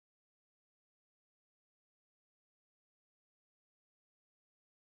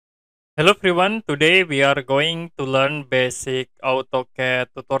Hello everyone, today we are going to learn basic AutoCAD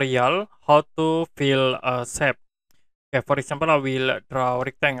tutorial how to fill a shape. Okay, for example, I will draw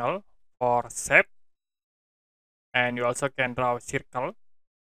rectangle for shape, and you also can draw circle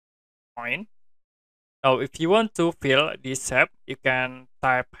point. Now if you want to fill this shape, you can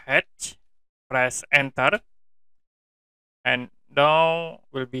type H, press enter, and now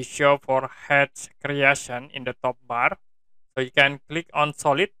will be show for H creation in the top bar. So you can click on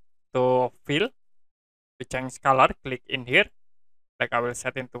solid to fill. To change color, click in here. Like I will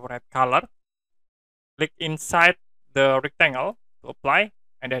set into red color. Click inside the rectangle to apply,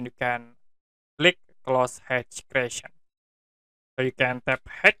 and then you can click close hatch creation. So you can tap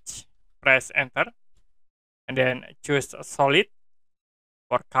hatch, press enter, and then choose a solid.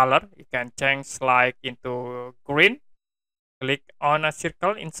 For color, you can change like into green. Click on a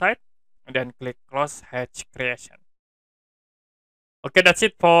circle inside, and then click close hatch creation. Okay, that's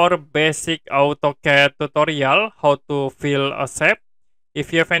it for basic AutoCAD tutorial how to fill a shape.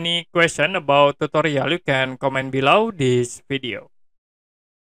 If you have any question about tutorial, you can comment below this video.